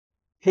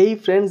Hey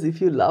friends,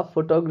 if you love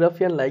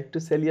photography and like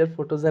to sell your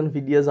photos and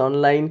videos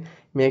online,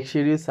 make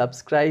sure you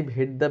subscribe,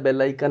 hit the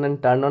bell icon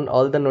and turn on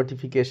all the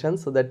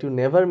notifications so that you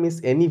never miss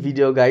any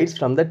video guides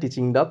from the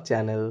Teaching Doc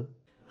channel.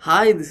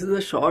 Hi, this is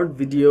a short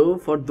video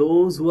for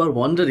those who are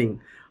wondering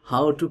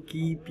how to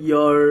keep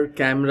your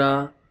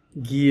camera,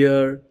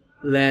 gear,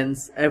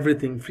 lens,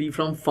 everything free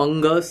from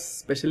fungus,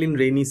 especially in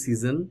rainy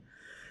season.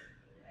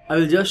 I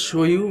will just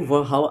show you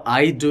how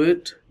I do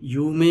it.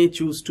 You may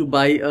choose to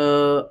buy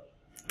a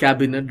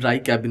cabinet, dry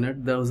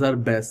cabinet. Those are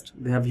best.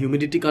 They have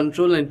humidity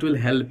control and it will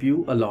help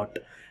you a lot.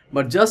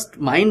 But just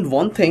mind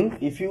one thing,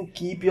 if you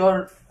keep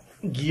your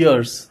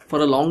gears for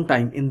a long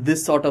time in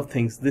this sort of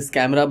things, this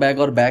camera bag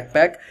or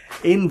backpack,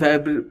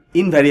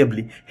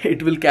 invariably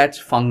it will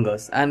catch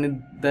fungus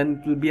and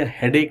then it will be a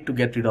headache to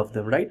get rid of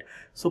them, right?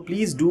 So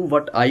please do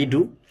what I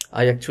do.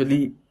 I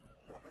actually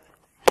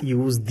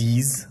use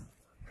these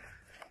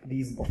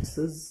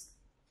boxes,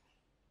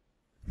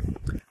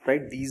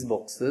 right? These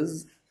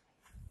boxes,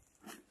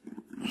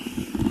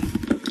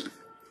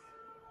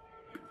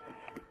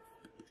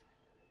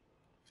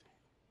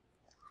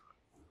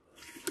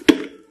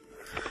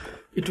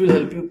 it will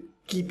help you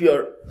keep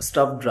your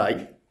stuff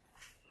dry.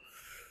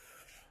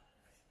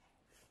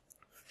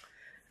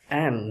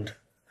 And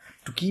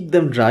to keep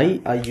them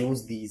dry, I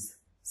use these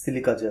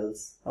silica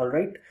gels. All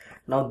right,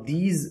 now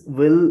this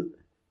will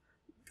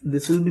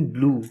be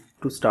blue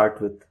to start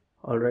with.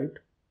 All right,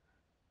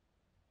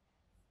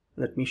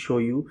 let me show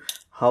you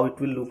how it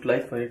will look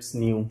like when it's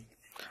new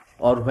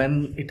or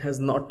when it has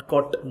not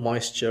got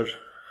moisture.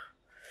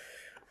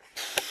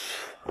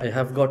 I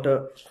have got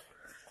a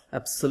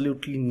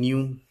absolutely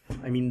new,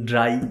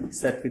 dry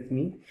set with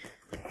me.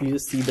 You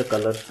just see the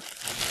color.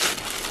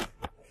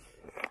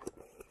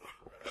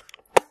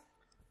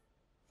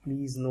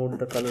 Please note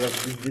the color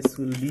of this. This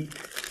will be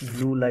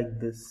blue like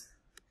this,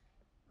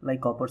 like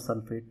copper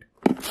sulfate.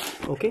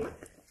 Okay,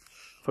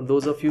 for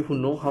those of you who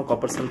know how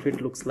copper sulfate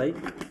looks like.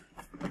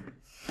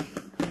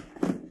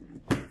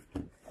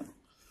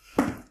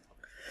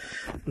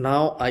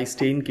 Now I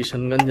stay in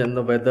Kishanganj and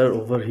the weather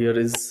over here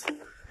is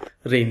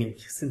raining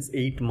since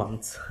 8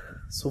 months.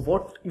 So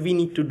what we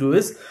need to do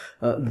is,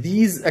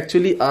 these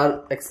actually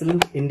are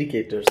excellent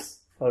indicators.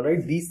 All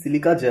right, these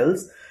silica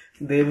gels,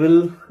 they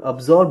will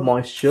absorb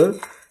moisture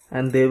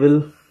and they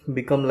will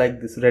become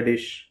like this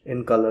reddish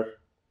in color,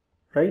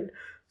 right?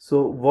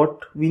 So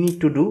what we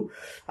need to do,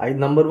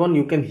 number one,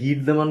 you can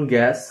heat them on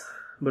gas,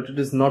 but it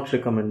is not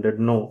recommended.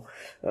 No,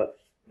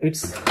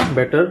 it's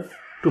better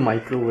to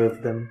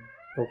microwave them.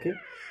 Okay,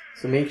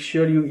 so make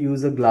sure you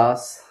use a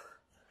glass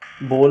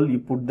bowl. You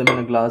put them in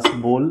a glass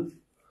bowl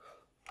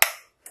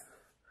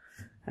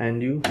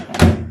and you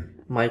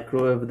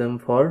microwave them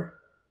for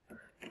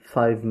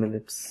 5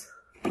 minutes.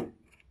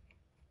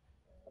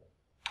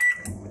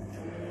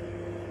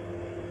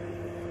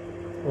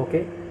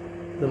 Okay,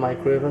 the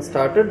microwave has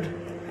started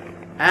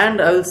and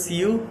I will see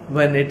you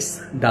when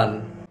it's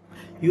done.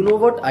 You know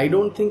what, I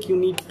don't think you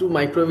need to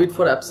microwave it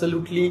for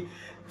absolutely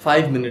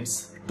 5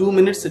 minutes. 2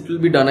 minutes it will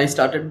be done. I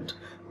started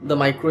the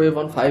microwave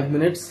on 5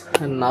 minutes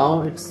and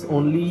now it's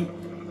only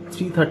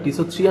 3:30,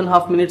 so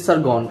 3.5 minutes are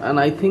gone, and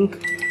I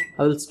think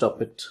I will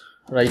stop it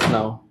right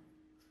now.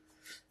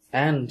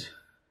 And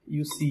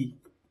you see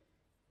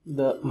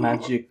the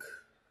magic.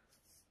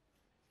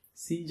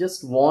 See,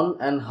 just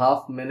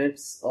 1.5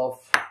 minutes of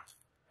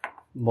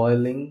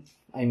boiling,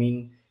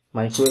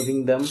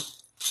 microwaving them,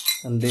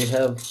 and they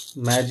have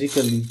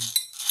magically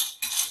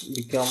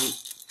become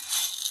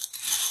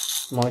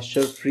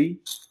moisture free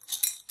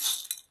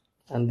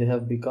and they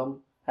have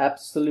become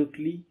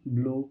absolutely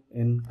blue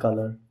in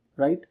color,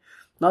 right?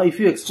 Now if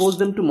you expose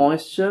them to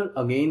moisture,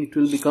 again it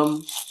will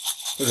become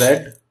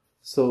red.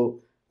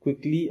 So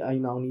quickly I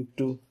now need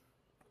to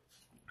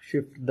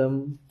shift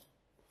them,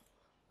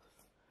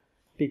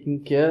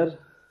 taking care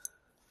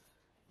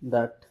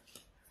that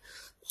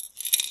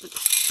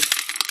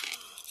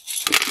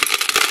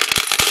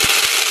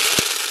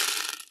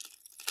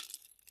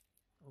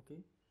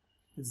okay,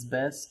 it's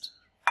best.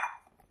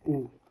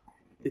 Ooh,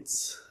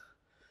 it's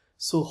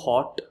so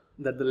hot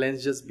that the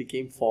lens just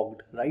became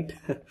fogged, right?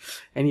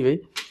 Anyway,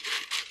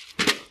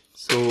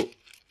 so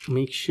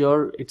make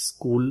sure it's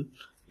cool.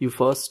 You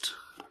first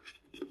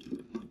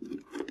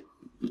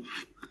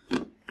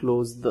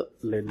close the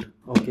lid.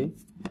 Okay,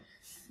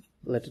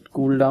 let it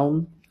cool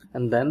down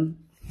and then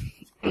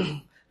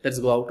let's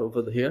go out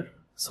over here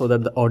so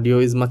that the audio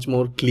is much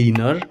more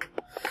cleaner.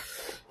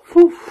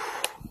 Whew.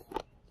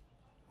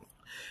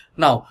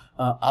 Now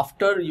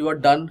after you are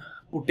done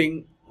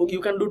putting, you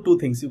can do two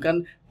things. You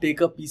can take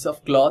a piece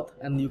of cloth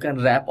and you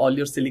can wrap all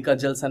your silica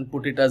gels and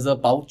put it as a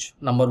pouch,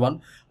 number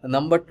one.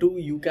 Number two,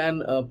 you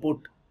can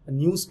put a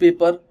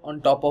newspaper on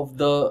top of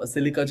the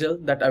silica gel.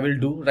 That I will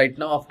do right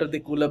now after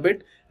they cool a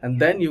bit, and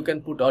then you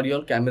can put all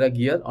your camera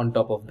gear on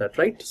top of that,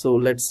 right? So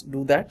let's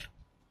do that.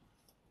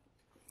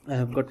 I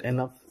have got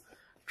enough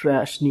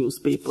trash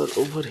newspaper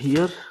over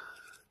here.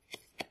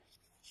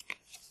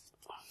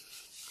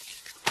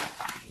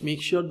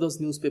 Make sure those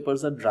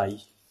newspapers are dry.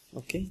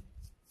 Okay,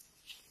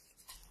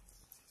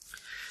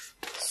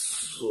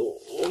 so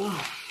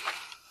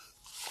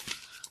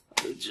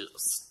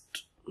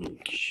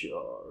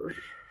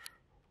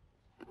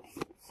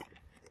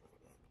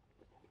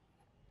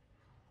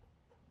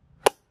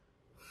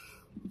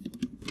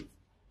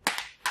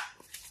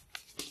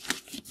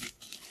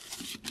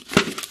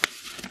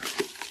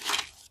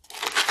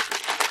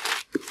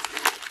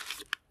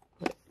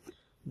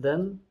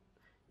Then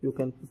you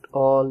can put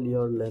all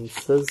your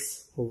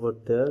lenses over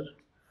there,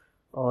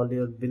 all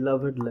your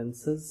beloved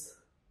lenses,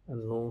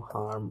 and no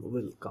harm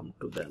will come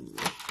to them.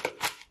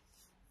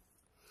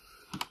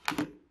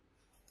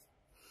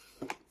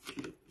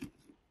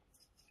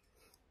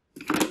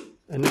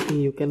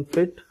 Anything you can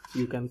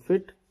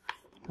fit,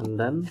 and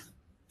then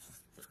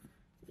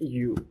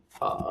you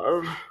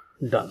are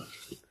done.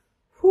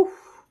 Whew.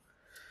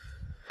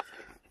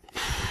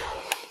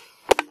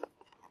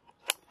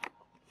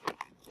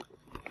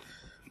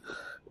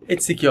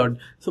 It's secured.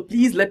 So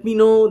please let me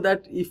know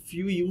that if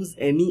you use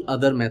any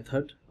other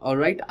method.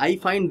 Alright, I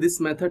find this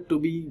method to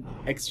be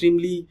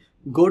extremely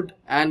good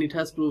and it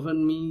has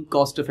proven me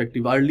cost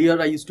effective. Earlier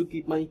I used to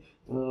keep my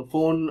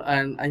phone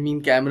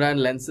and camera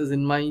and lenses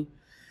in my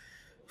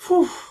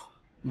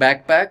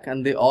backpack,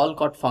 and they all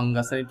caught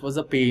fungus and it was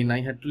a pain.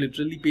 I had to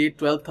literally pay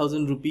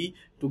 12,000 rupee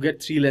to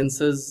get 3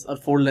 lenses or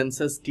 4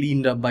 lenses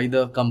cleaned up by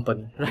the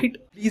company, right?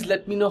 Please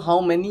let me know how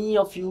many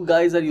of you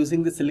guys are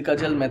using the silica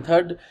gel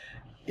method.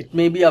 It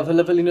may be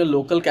available in your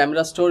local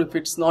camera store. If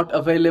it's not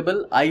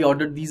available, I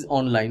ordered these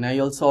online. I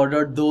also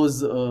ordered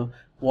those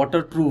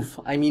waterproof,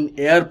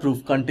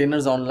 airproof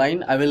containers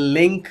online. I will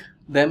link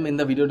them in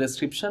the video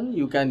description.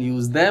 You can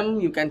use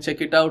them, you can check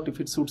it out. If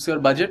it suits your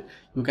budget,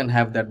 you can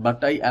have that.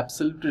 But I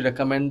absolutely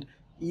recommend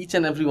each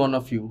and every one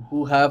of you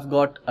who have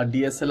got a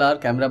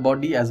DSLR camera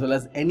body as well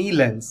as any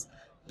lens,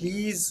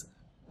 please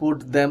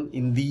put them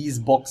in these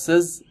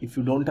boxes. If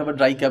you don't have a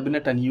dry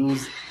cabinet, and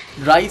use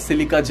dry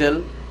silica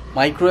gel,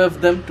 microwave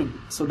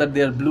them so that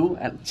they are blue,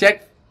 and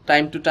check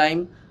time to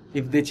time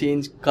if they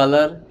change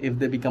color, if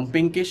they become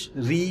pinkish,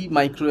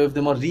 re-microwave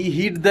them or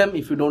reheat them.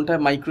 If you don't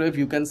have microwave,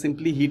 you can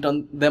simply heat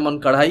them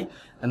on kadhai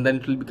and then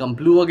it will become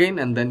blue again,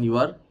 and then you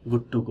are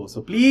good to go.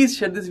 So please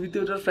share this with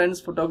your friends,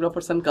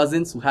 photographers and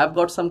cousins who have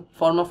got some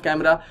form of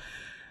camera.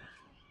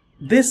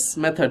 This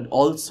method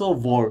also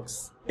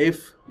works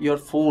if your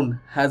phone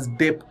has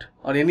dipped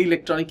or any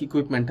electronic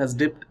equipment has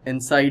dipped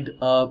inside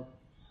a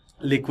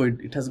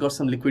liquid. It has got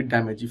some liquid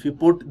damage. If you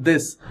put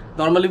this,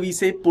 normally we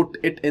say put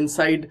it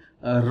inside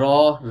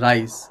raw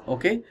rice,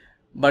 okay,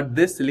 but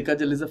this silica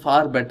gel is a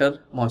far better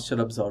moisture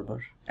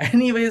absorber.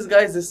 Anyways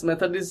guys, this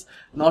method is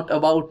not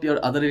about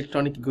your other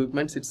electronic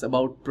equipments, it's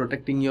about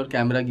protecting your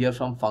camera gear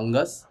from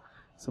fungus.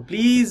 So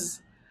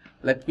please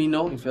let me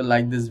know if you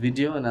like this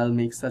video, and I'll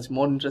make such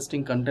more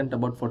interesting content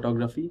about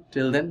photography.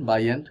 Till then, bye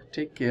and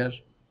take care.